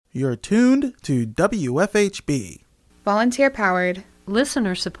You're tuned to WFHB. Volunteer-powered,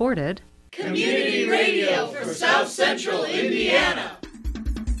 listener-supported community radio for South Central Indiana.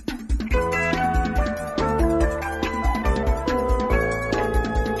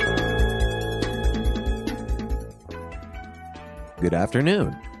 Good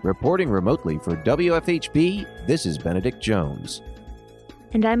afternoon. Reporting remotely for WFHB, this is Benedict Jones.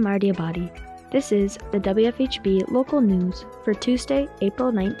 And I'm Marty Abadi. This is the WFHB local news for Tuesday,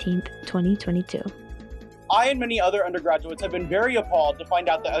 April 19th, 2022. I and many other undergraduates have been very appalled to find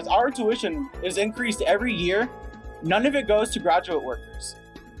out that as our tuition is increased every year, none of it goes to graduate workers.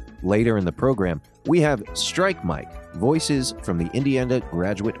 Later in the program, we have Strike Mike, voices from the Indiana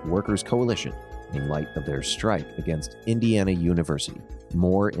Graduate Workers Coalition, in light of their strike against Indiana University.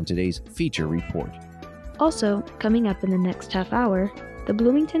 More in today's feature report. Also, coming up in the next half hour, the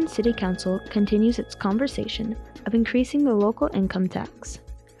Bloomington City Council continues its conversation of increasing the local income tax.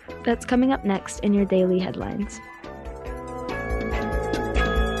 That's coming up next in your daily headlines.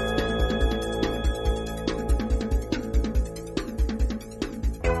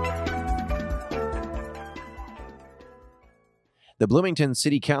 The Bloomington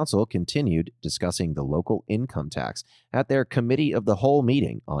City Council continued discussing the local income tax at their Committee of the Whole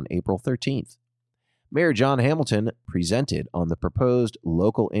meeting on April 13th. Mayor John Hamilton presented on the proposed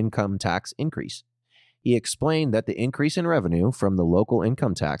local income tax increase. He explained that the increase in revenue from the local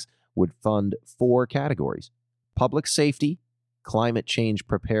income tax would fund 4 categories: public safety, climate change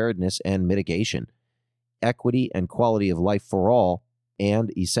preparedness and mitigation, equity and quality of life for all,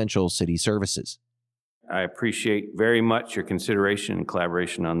 and essential city services. I appreciate very much your consideration and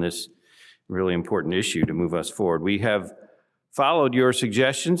collaboration on this really important issue to move us forward. We have followed your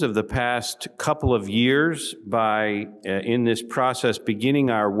suggestions of the past couple of years by, in this process, beginning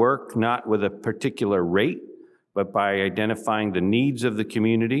our work not with a particular rate, but by identifying the needs of the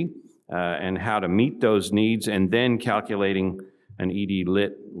community and how to meet those needs, and then calculating an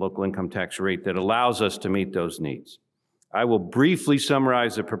ED-lit local income tax rate that allows us to meet those needs. I will briefly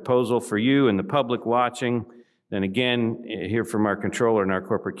summarize the proposal for you and the public watching, then again hear from our controller and our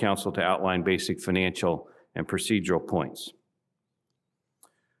corporate counsel to outline basic financial and procedural points.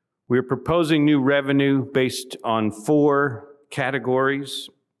 We're proposing new revenue based on 4 categories,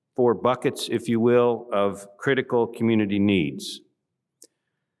 4 buckets, if you will, of critical community needs.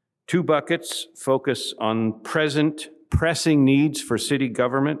 2 buckets focus on present pressing needs for city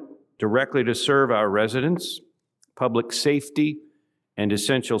government directly to serve our residents: public safety and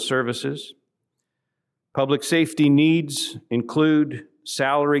essential services. Public safety needs include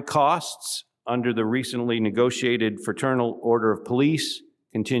salary costs under the recently negotiated Fraternal Order of Police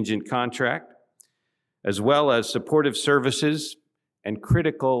contingent contract, as well as supportive services and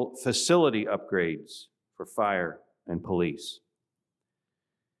critical facility upgrades for fire and police.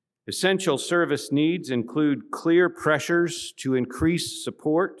 Essential service needs include clear pressures to increase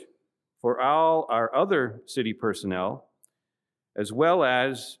support for all our other city personnel, as well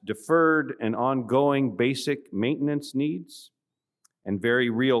as deferred and ongoing basic maintenance needs and very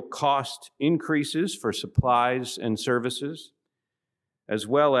real cost increases for supplies and services, as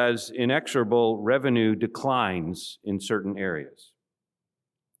well as inexorable revenue declines in certain areas.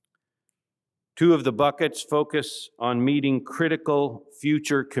 2 of the buckets focus on meeting critical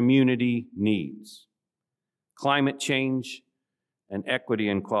future community needs: climate change and equity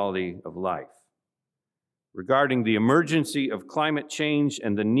and quality of life. Regarding the emergency of climate change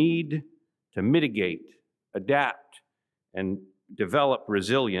and the need to mitigate, adapt, and develop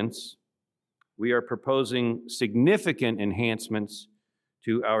resilience, we are proposing significant enhancements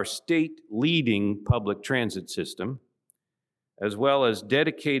to our state-leading public transit system, as well as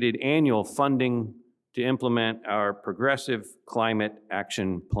dedicated annual funding to implement our progressive climate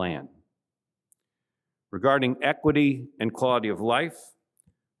action plan. Regarding equity and quality of life,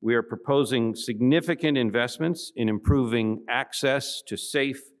 we are proposing significant investments in improving access to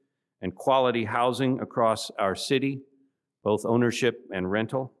safe and quality housing across our city, both ownership and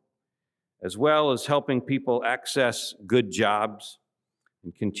rental, as well as helping people access good jobs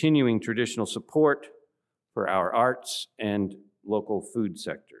and continuing traditional support for our arts and local food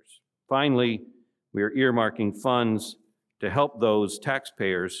sectors. Finally, we are earmarking funds to help those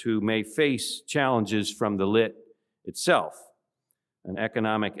taxpayers who may face challenges from the LIT itself, an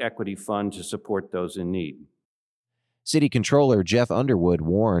economic equity fund to support those in need. City Controller Jeff Underwood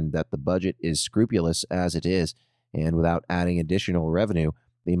warned that the budget is scrupulous as it is, and without adding additional revenue,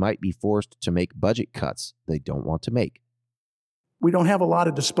 they might be forced to make budget cuts they don't want to make. We don't have a lot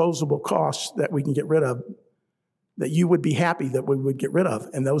of disposable costs that we can get rid of that you would be happy that we would get rid of,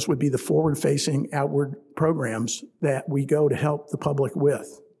 and those would be the forward-facing, outward programs that we go to help the public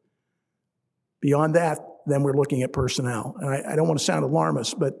with. Beyond that, then we're looking at personnel. And I don't want to sound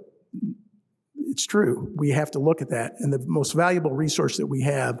alarmist, but it's true. We have to look at that. And the most valuable resource that we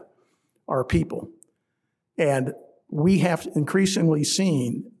have are people. And we have increasingly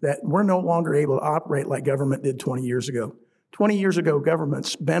seen that we're no longer able to operate like government did 20 years ago. 20 years ago,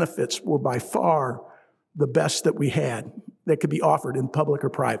 government's benefits were by far the best that we had that could be offered in public or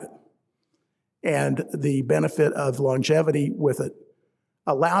private. And the benefit of longevity with it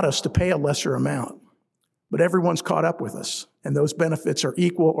allowed us to pay a lesser amount. But everyone's caught up with us, and those benefits are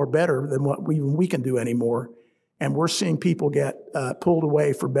equal or better than what we can do anymore. And we're seeing people get pulled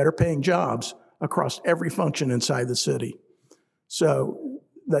away for better paying jobs across every function inside the city. So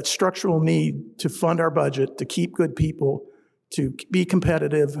that structural need to fund our budget, to keep good people, to be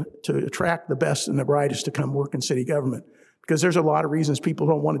competitive, to attract the best and the brightest to come work in city government, because there's a lot of reasons people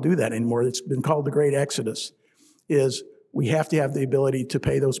don't want to do that anymore. It's been called the Great Exodus, is we have to have the ability to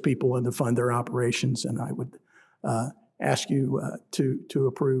pay those people and to fund their operations. And I would ask you to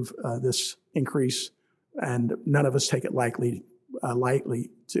approve this increase, and none of us take it lightly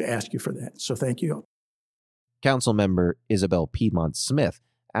to ask you for that. So thank you. Councilmember Isabel Piedmont Smith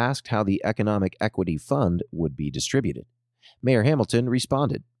asked how the Economic Equity Fund would be distributed. Mayor Hamilton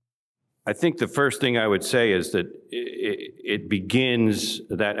responded. I think the first thing I would say is that it begins,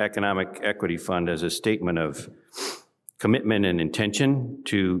 that Economic Equity Fund, as a statement of commitment and intention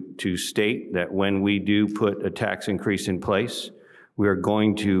to state that when we do put a tax increase in place, we are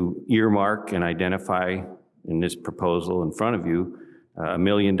going to earmark and identify in this proposal in front of you $1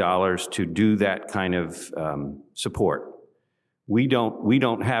 million to do that kind of support. We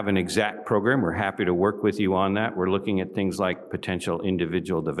don't have an exact program. We're happy to work with you on that. We're looking at things like potential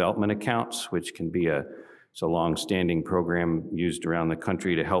individual development accounts, which can be it's a long-standing program used around the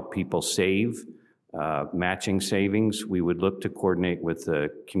country to help people save, matching savings. We would look to coordinate with the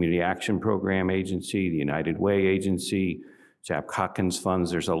Community Action Program Agency, the United Way Agency, Jack Hawkins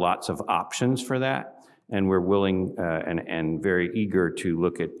funds. There's lots of options for that. And we're willing and very eager to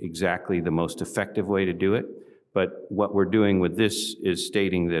look at exactly the most effective way to do it. But what we're doing with this is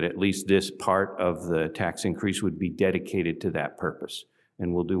stating that at least this part of the tax increase would be dedicated to that purpose.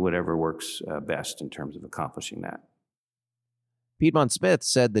 And we'll do whatever works best in terms of accomplishing that. Piedmont Smith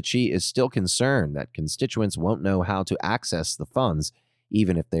said that she is still concerned that constituents won't know how to access the funds,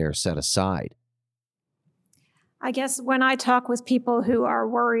 even if they are set aside. I guess when I talk with people who are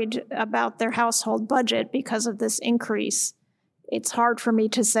worried about their household budget because of this increase, it's hard for me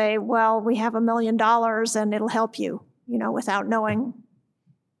to say, well, we have $1 million and it'll help you, without knowing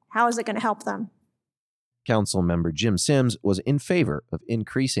how is it going to help them. Councilmember Jim Sims was in favor of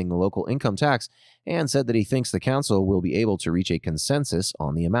increasing the local income tax and said that he thinks the council will be able to reach a consensus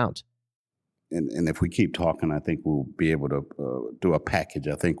on the amount. And if we keep talking, I think we'll be able to do a package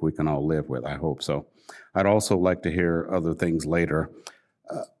I think we can all live with. I hope so. I'd also like to hear other things later,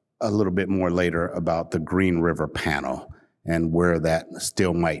 a little bit more later, about the Green River panel and where that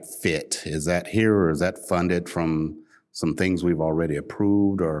still might fit. Is that here, or is that funded from some things we've already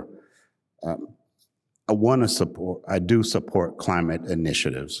approved? Or I do support climate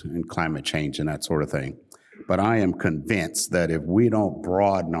initiatives and climate change and that sort of thing. But I am convinced that if we don't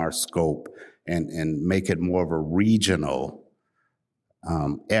broaden our scope and make it more of a regional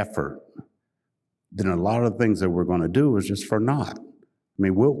effort, then a lot of the things that we're going to do is just for naught. I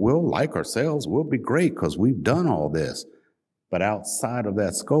mean, we'll like ourselves, we'll be great because we've done all this. But outside of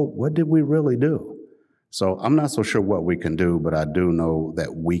that scope, what did we really do? So I'm not so sure what we can do, but I do know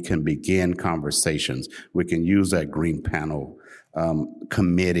that we can begin conversations. We can use that green panel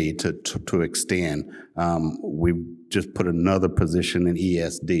committee to extend. We've just put another position in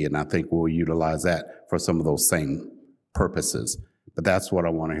ESD, and I think we'll utilize that for some of those same purposes. But that's what I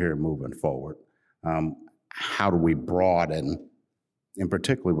want to hear moving forward. How do we broaden, in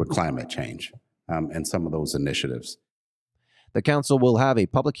particular with climate change and some of those initiatives? The council will have a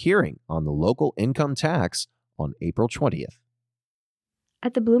public hearing on the local income tax on April 20th.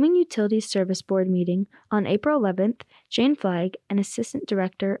 At the Blooming Utilities Service Board meeting on April 11th, Jane Flagg and Assistant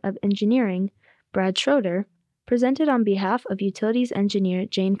Director of Engineering, Brad Schroeder, presented on behalf of Utilities Engineer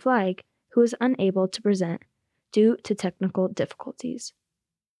Jane Flagg, who was unable to present due to technical difficulties.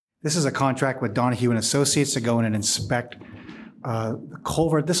 This is a contract with Donahue and Associates to go in and inspect the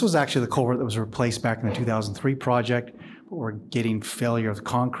culvert. This was actually the culvert that was replaced back in the 2003 project. We're getting failure of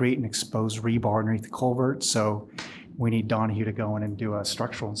concrete and exposed rebar underneath the culvert. So we need Donahue to go in and do a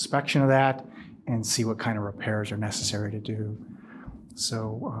structural inspection of that and see what kind of repairs are necessary to do.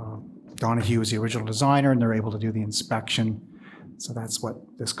 So Donahue is the original designer and they're able to do the inspection. So that's what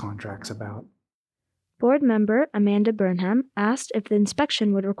this contract's about. Board member Amanda Burnham asked if the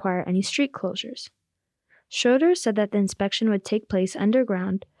inspection would require any street closures. Schroeder said that the inspection would take place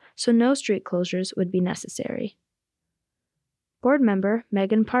underground, so no street closures would be necessary. Board member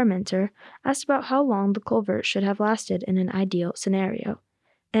Megan Parmenter asked about how long the culvert should have lasted in an ideal scenario,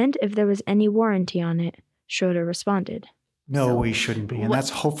 and if there was any warranty on it. Schroeder responded, No, we shouldn't be. And that's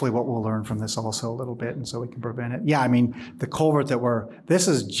hopefully what we'll learn from this also a little bit, and so we can prevent it. Yeah, I mean, the culvert this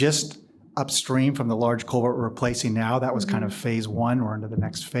is just upstream from the large culvert we're replacing now. That was kind of phase one. We're into the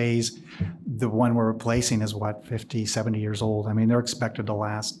next phase. The one we're replacing is 50, 70 years old. I mean, they're expected to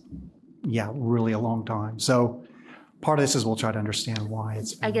last, really a long time. So part of this is we'll try to understand why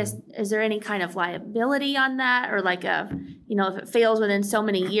it's. I guess, is there any kind of liability on that, or like if it fails within so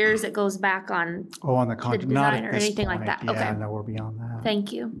many years, it goes back on on the design not or anything like that? Yeah, Okay. no, we're beyond that.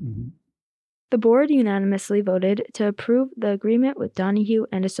 Thank you. Mm-hmm. The board unanimously voted to approve the agreement with Donahue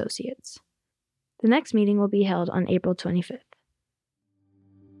and Associates. The next meeting will be held on April 25th.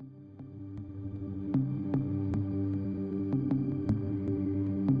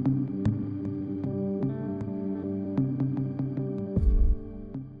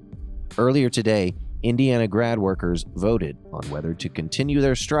 Earlier today, Indiana grad workers voted on whether to continue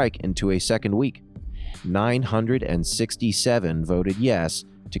their strike into a second week. 967 voted yes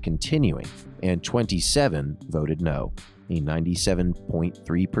to continuing, and 27 voted no, a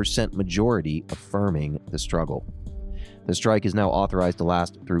 97.3% majority affirming the struggle. The strike is now authorized to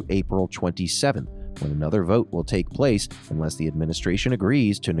last through April 27th, when another vote will take place unless the administration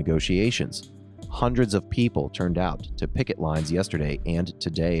agrees to negotiations. Hundreds of people turned out to picket lines yesterday and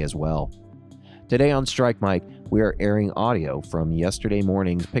today as well. Today on Strike Mike, we are airing audio from yesterday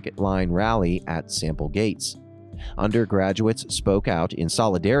morning's picket line rally at Sample Gates. Undergraduates spoke out in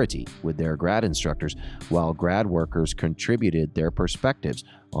solidarity with their grad instructors, while grad workers contributed their perspectives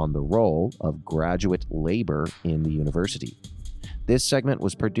on the role of graduate labor in the university. This segment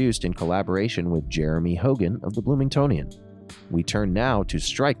was produced in collaboration with Jeremy Hogan of the Bloomingtonian. We turn now to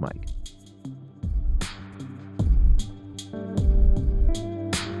Strike Mike.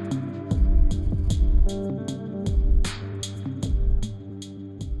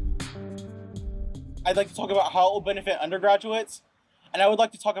 I'd like to talk about how it will benefit undergraduates, and I would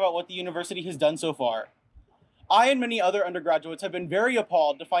like to talk about what the university has done so far. I and many other undergraduates have been very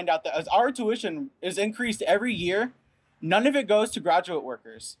appalled to find out that as our tuition is increased every year, none of it goes to graduate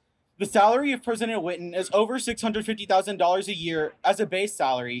workers. The salary of President Whitten is over $650,000 a year as a base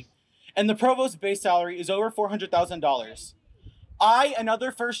salary, and the provost's base salary is over $400,000. I and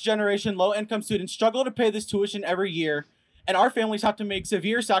other first-generation low-income students struggle to pay this tuition every year, and our families have to make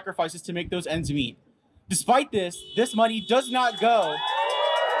severe sacrifices to make those ends meet. Despite this money does not go.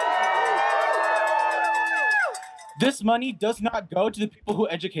 This money does not go to the people who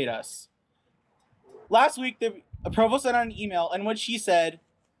educate us. Last week, the provost sent out an email in which she said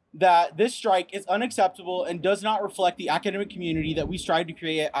that this strike is unacceptable and does not reflect the academic community that we strive to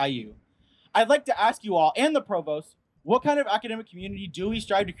create at IU. I'd like to ask you all and the provost, what kind of academic community do we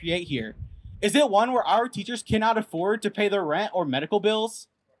strive to create here? Is it one where our teachers cannot afford to pay their rent or medical bills?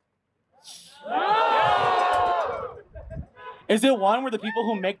 No! Is it one where the people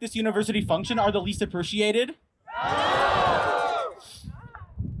who make this university function are the least appreciated? No!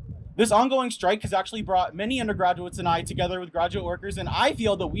 This ongoing strike has actually brought many undergraduates and I together with graduate workers, and I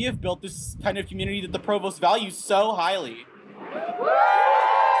feel that we have built this kind of community that the provost values so highly.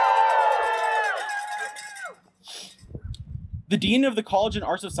 The Dean of the College and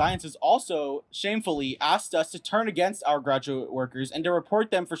Arts of Sciences also shamefully asked us to turn against our graduate workers and to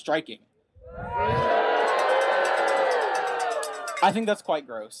report them for striking. I think that's quite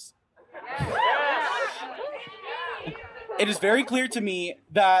gross. It is very clear to me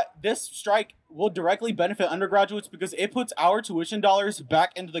that this strike will directly benefit undergraduates because it puts our tuition dollars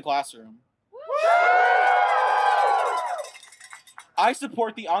back into the classroom. I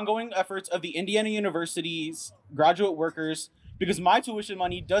support the ongoing efforts of the Indiana University's graduate workers because my tuition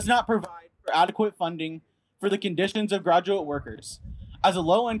money does not provide for adequate funding for the conditions of graduate workers. As a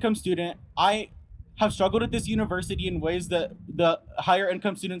low-income student, I have struggled at this university in ways that the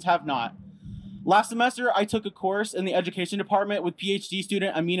higher-income students have not. Last semester, I took a course in the education department with PhD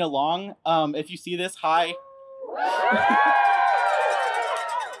student Amina Long. If you see this, hi.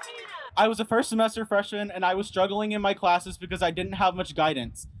 I was a first semester freshman and I was struggling in my classes because I didn't have much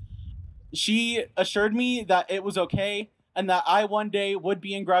guidance. She assured me that it was okay and that I one day would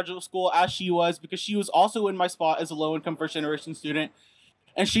be in graduate school as she was because she was also in my spot as a low-income first-generation student.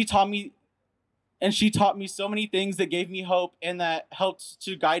 And she taught me so many things that gave me hope and that helped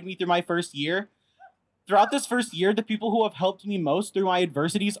to guide me through my first year. Throughout this first year, the people who have helped me most through my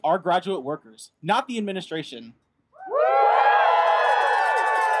adversities are graduate workers, not the administration.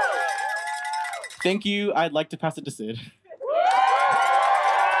 Thank you. I'd like to pass it to Sid.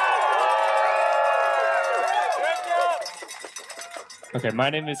 Okay, my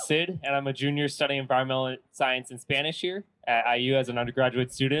name is Sid, and I'm a junior studying environmental science and Spanish here at IU as an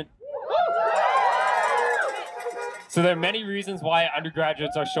undergraduate student. So there are many reasons why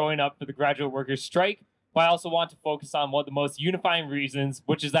undergraduates are showing up for the graduate workers strike, but I also want to focus on one of the most unifying reasons,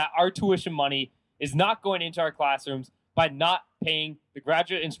 which is that our tuition money is not going into our classrooms by not paying the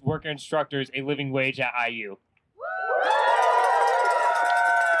graduate and worker instructors a living wage at IU.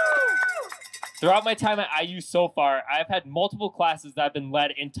 Throughout my time at IU so far, I've had multiple classes that have been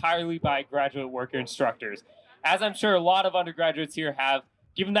led entirely by graduate worker instructors. As I'm sure a lot of undergraduates here have,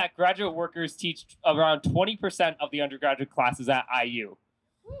 given that graduate workers teach around 20% of the undergraduate classes at IU.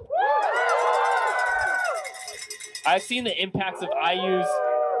 I've seen the impacts of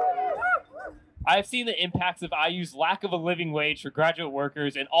IU's lack of a living wage for graduate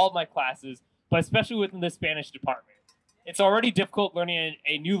workers in all of my classes, but especially within the Spanish department. It's already difficult learning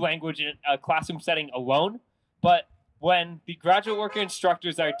a new language in a classroom setting alone, but when the graduate worker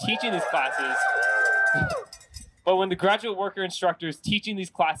instructors are teaching these classes,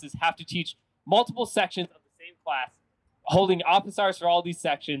 have to teach multiple sections of the same class, holding office hours for all these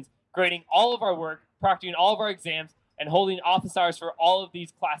sections, grading all of our work, proctoring all of our exams, and holding office hours for all of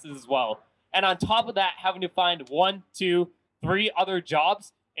these classes as well. And on top of that, having to find 1, 2, 3 other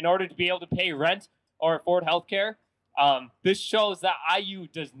jobs in order to be able to pay rent or afford healthcare. This shows that IU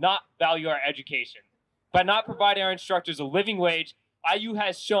does not value our education. By not providing our instructors a living wage, IU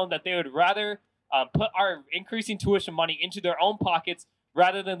has shown that they would rather put our increasing tuition money into their own pockets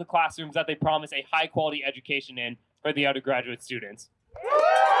rather than the classrooms that they promise a high-quality education in for the undergraduate students.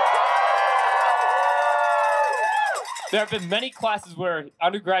 There have been many classes where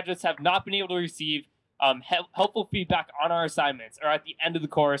undergraduates have not been able to receive helpful feedback on our assignments or at the end of the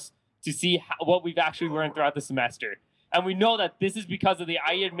course to see what we've actually learned throughout the semester. And we know that this is because of the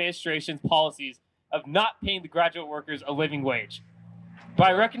IU administration's policies of not paying the graduate workers a living wage.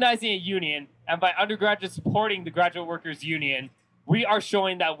 By recognizing a union and by undergraduates supporting the graduate workers union, we are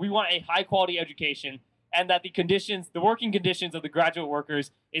showing that we want a high quality education and that the working conditions of the graduate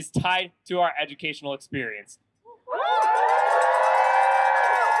workers is tied to our educational experience.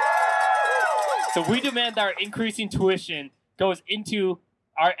 So we demand that our increasing tuition goes into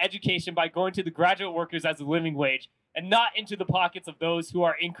our education by going to the graduate workers as a living wage and not into the pockets of those who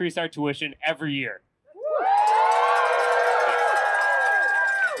are increase our tuition every year.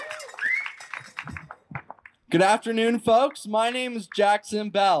 Good afternoon, folks. My name is Jackson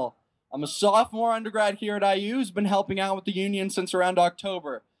Bell. I'm a sophomore undergrad here at IU who's been helping out with the union since around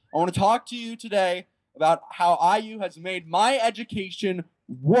October. I want to talk to you today about how IU has made my education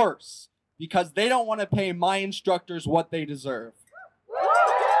worse because they don't want to pay my instructors what they deserve.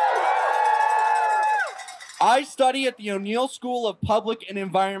 I study at the O'Neill School of Public and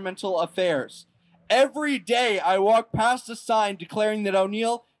Environmental Affairs. Every day I walk past a sign declaring that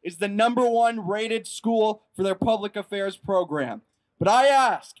O'Neill is the #1 rated school for their public affairs program. But I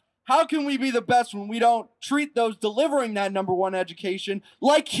ask, how can we be the best when we don't treat those delivering that #1 education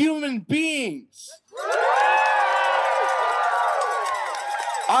like human beings?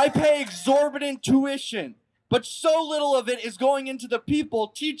 I pay exorbitant tuition, but so little of it is going into the people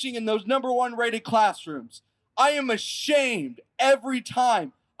teaching in those #1 rated classrooms. I am ashamed every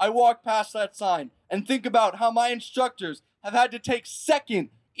time I walk past that sign and think about how my instructors have had to take second,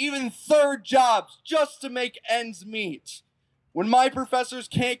 even third jobs just to make ends meet. When my professors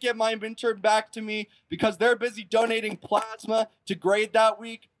can't get my midterm back to me because they're busy donating plasma to grade that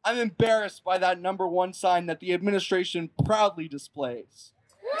week, I'm embarrassed by that #1 sign that the administration proudly displays.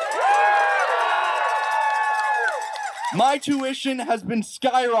 My tuition has been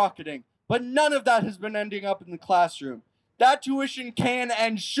skyrocketing, but none of that has been ending up in the classroom. That tuition can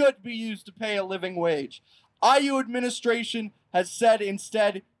and should be used to pay a living wage. IU administration has said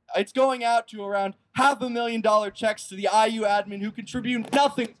instead it's going out to around $500,000 checks to the IU admin who contribute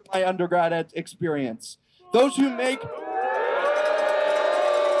nothing to my undergrad experience. Those who make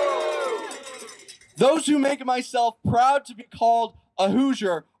myself proud to be called a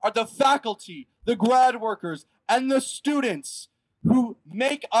Hoosier are the faculty, the grad workers, and the students who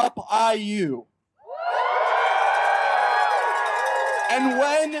make up IU. And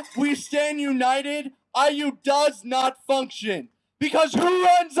when we stand united, IU does not function. Because who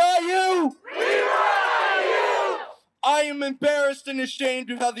runs IU? We run IU! I am embarrassed and ashamed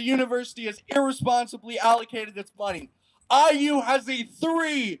of how the university has irresponsibly allocated its money. IU has a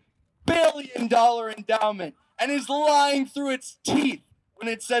 $3 billion endowment and is lying through its teeth when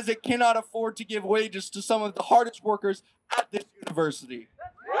it says it cannot afford to give wages to some of the hardest workers at this university.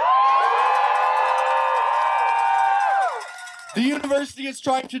 The university is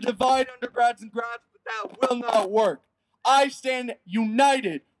trying to divide undergrads and grads, but that will not work. I stand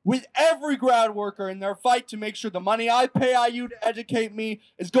united with every grad worker in their fight to make sure the money I pay IU to educate me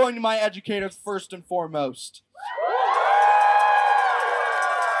is going to my educators first and foremost.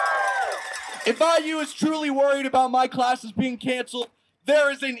 If IU is truly worried about my classes being canceled, there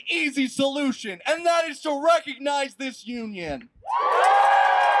is an easy solution, and that is to recognize this union.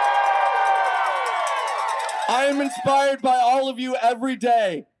 I am inspired by all of you every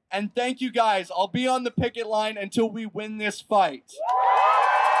day, and thank you guys. I'll be on the picket line until we win this fight.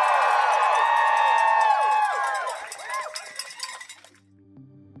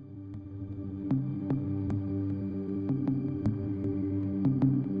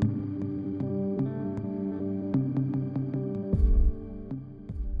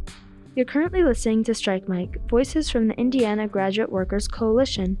 You're currently listening to Strike Mike, voices from the Indiana Graduate Workers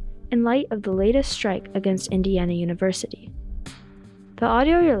Coalition, in light of the latest strike against Indiana University. The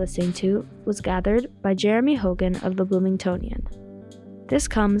audio you're listening to was gathered by Jeremy Hogan of the Bloomingtonian. This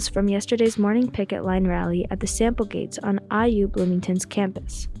comes from yesterday's morning picket line rally at the sample gates on IU Bloomington's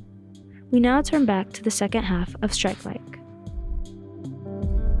campus. We now turn back to the second half of Strike Mike.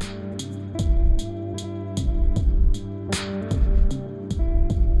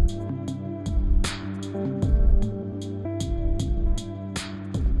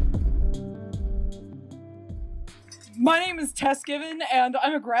 My name is Tess Given, and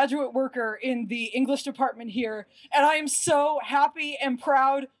I'm a graduate worker in the English department here, and I am so happy and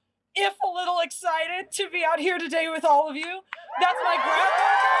proud, if a little excited, to be out here today with all of you. That's my grad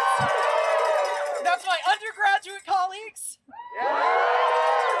workers. That's my undergraduate colleagues.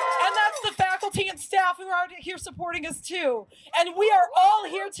 And that's the faculty and staff who are out here supporting us too. And we are all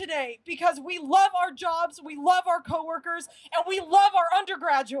here today because we love our jobs, we love our coworkers, and we love our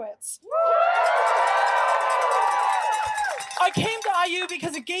undergraduates. I came to IU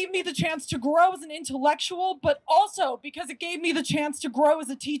because it gave me the chance to grow as an intellectual, but also because it gave me the chance to grow as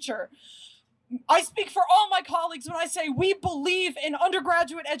a teacher. I speak for all my colleagues when I say we believe in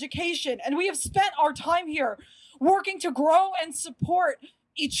undergraduate education, and we have spent our time here working to grow and support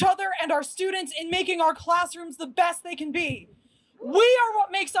each other and our students in making our classrooms the best they can be. We are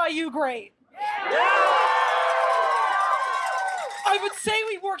what makes IU great. I would say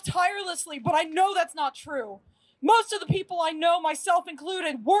we work tirelessly, but I know that's not true. Most of the people I know, myself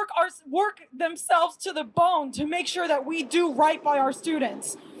included, work themselves to the bone to make sure that we do right by our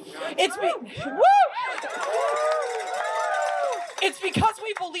students. It's because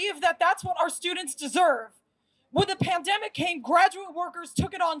we believe that that's what our students deserve. When the pandemic came, graduate workers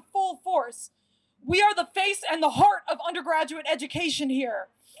took it on full force. We are the face and the heart of undergraduate education here.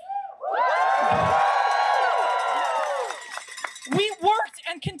 We worked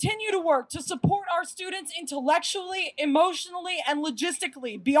and continue to work to support our students intellectually, emotionally, and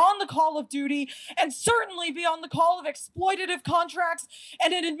logistically beyond the call of duty, and certainly beyond the call of exploitative contracts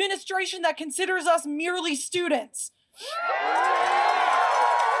and an administration that considers us merely students.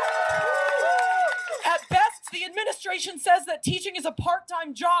 At best, the administration says that teaching is a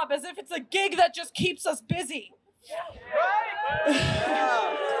part-time job, as if it's a gig that just keeps us busy.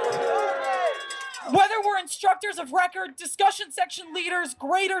 Whether we're instructors of record, discussion section leaders,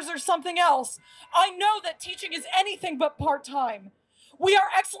 graders, or something else, I know that teaching is anything but part-time. We are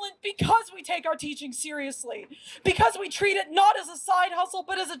excellent because we take our teaching seriously, because we treat it not as a side hustle,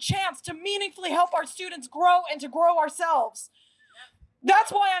 but as a chance to meaningfully help our students grow and to grow ourselves.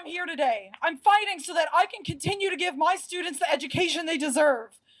 That's why I'm here today. I'm fighting so that I can continue to give my students the education they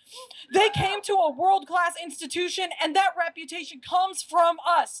deserve. They came to a world-class institution, and that reputation comes from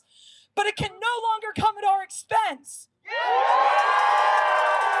us. But it can no longer come at our expense.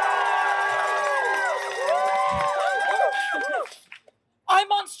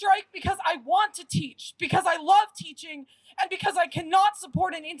 I'm on strike because I want to teach, because I love teaching, and because I cannot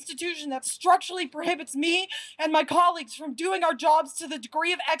support an institution that structurally prohibits me and my colleagues from doing our jobs to the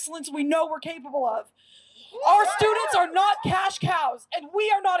degree of excellence we know we're capable of. Our students are not cash cows, and we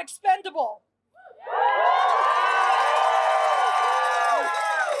are not expendable.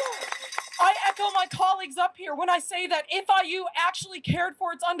 I echo my colleagues up here when I say that if IU actually cared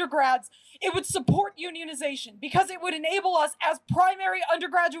for its undergrads, it would support unionization because it would enable us as primary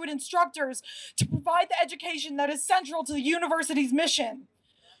undergraduate instructors to provide the education that is central to the university's mission.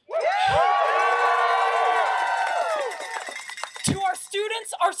 To our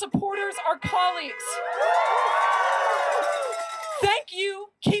students, our supporters, our colleagues, Thank you,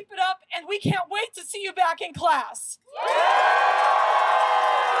 keep it up, and we can't wait to see you back in class.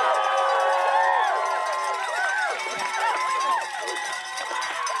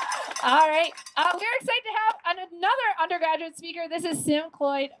 All right. We're excited to have another undergraduate speaker. This is Sim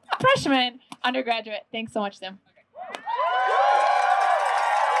Cloyd, a freshman undergraduate. Thanks so much, Sim.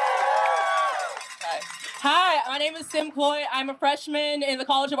 Hi, my name is Sim Cloyd. I'm a freshman in the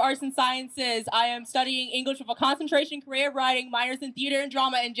College of Arts and Sciences. I am studying English with a concentration in creative writing, minors in theater and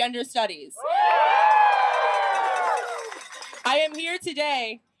drama, and gender studies. I am here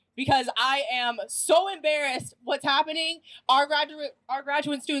today because I am so embarrassed what's happening. Our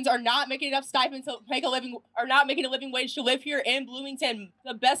graduate students are not making enough stipends to make a living, are not making a living wage to live here in Bloomington.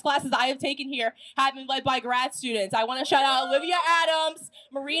 The best classes I have taken here have been led by grad students. I want to shout out Olivia Adams,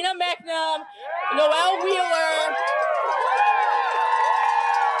 Marina Mechnam, Noelle Wheeler.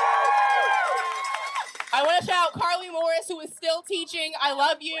 I want to shout out Carly Morris, who is still teaching. I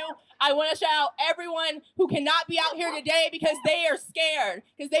love you. I want to shout out everyone who cannot be out here today because they are scared.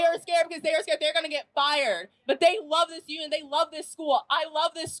 Because they are scared they're going to get fired. But they love this union. They love this school. I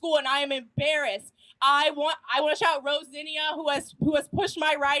love this school, and I am embarrassed. I want to shout out Rose Zinnia, who has pushed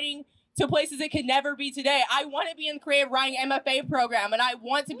my writing to places it could never be today. I want to be in the creative writing MFA program, and I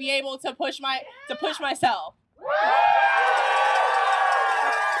want to be able to push myself.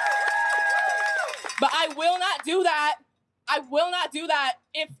 But I will not do that. I will not do that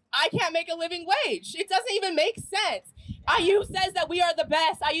if I can't make a living wage. It doesn't even make sense. IU says that we are the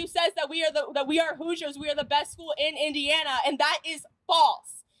best. IU says that we are Hoosiers. We are the best school in Indiana, and that is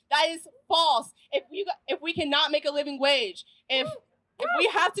false. That is false. If we cannot make a living wage, if we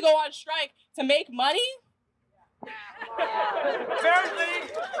have to go on strike to make money, that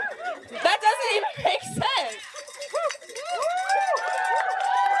doesn't even make sense.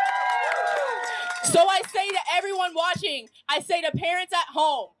 So I say to everyone watching, I say to parents at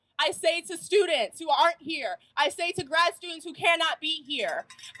home, I say to students who aren't here, I say to grad students who cannot be here,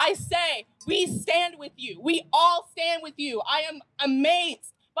 I say, we stand with you. We all stand with you. I am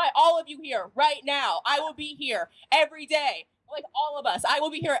amazed by all of you here right now. I will be here every day, like all of us. I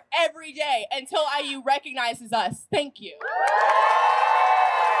will be here every day until IU recognizes us. Thank you.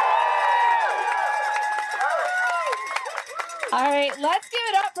 All right, let's give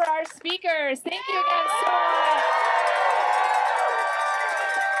it up for our speakers. Thank you again so much.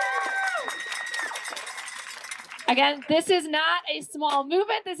 Again, this is not a small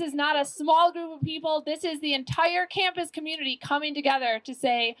movement. This is not a small group of people. This is the entire campus community coming together to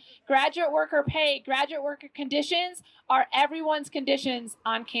say graduate worker pay, graduate worker conditions are everyone's conditions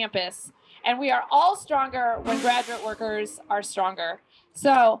on campus. And we are all stronger when graduate workers are stronger.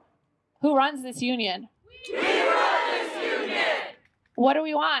 So, who runs this union? We run this union! What do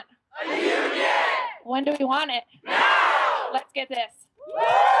we want? A union! When do we want it? Now! Let's get this.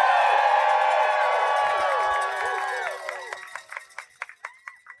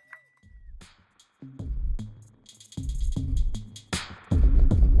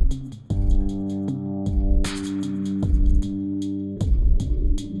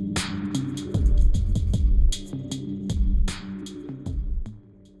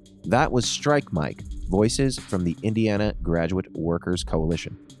 That was Strike Mike, voices from the Indiana Graduate Workers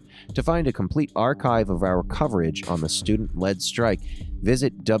Coalition. To find a complete archive of our coverage on the student-led strike,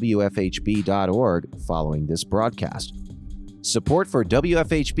 visit WFHB.org following this broadcast. Support for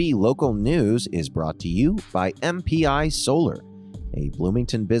WFHB local news is brought to you by MPI Solar, a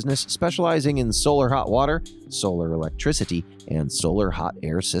Bloomington business specializing in solar hot water, solar electricity, and solar hot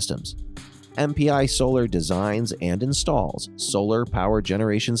air systems. MPI Solar designs and installs solar power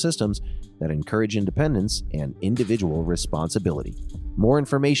generation systems that encourage independence and individual responsibility. More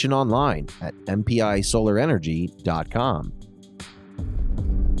information online at mpisolarenergy.com.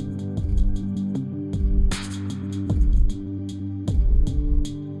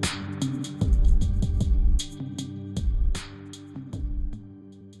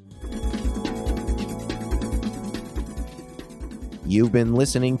 You've been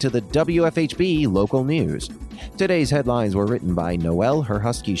listening to the WFHB Local News. Today's headlines were written by Noelle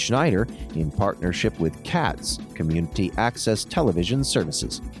Herhusky-Schneider in partnership with CATS, Community Access Television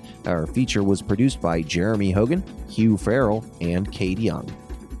Services. Our feature was produced by Jeremy Hogan, Hugh Farrell, and Cade Young.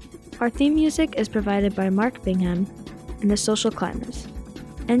 Our theme music is provided by Mark Bingham and the Social Climbers.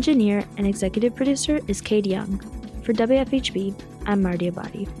 Engineer and executive producer is Cade Young. For WFHB, I'm Marty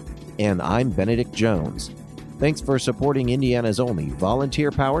Abadi. And I'm Benedict Jones. Thanks for supporting Indiana's only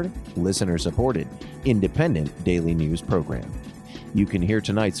volunteer-powered, listener-supported, independent daily news program. You can hear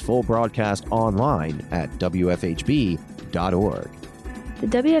tonight's full broadcast online at WFHB.org. The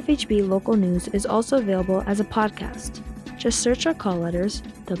WFHB local news is also available as a podcast. Just search our call letters,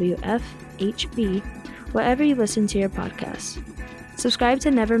 WFHB, wherever you listen to your podcasts. Subscribe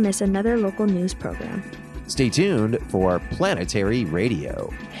to never miss another local news program. Stay tuned for Planetary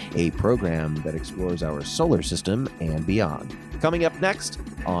Radio, a program that explores our solar system and beyond. Coming up next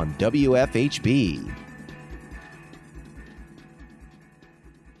on WFHB.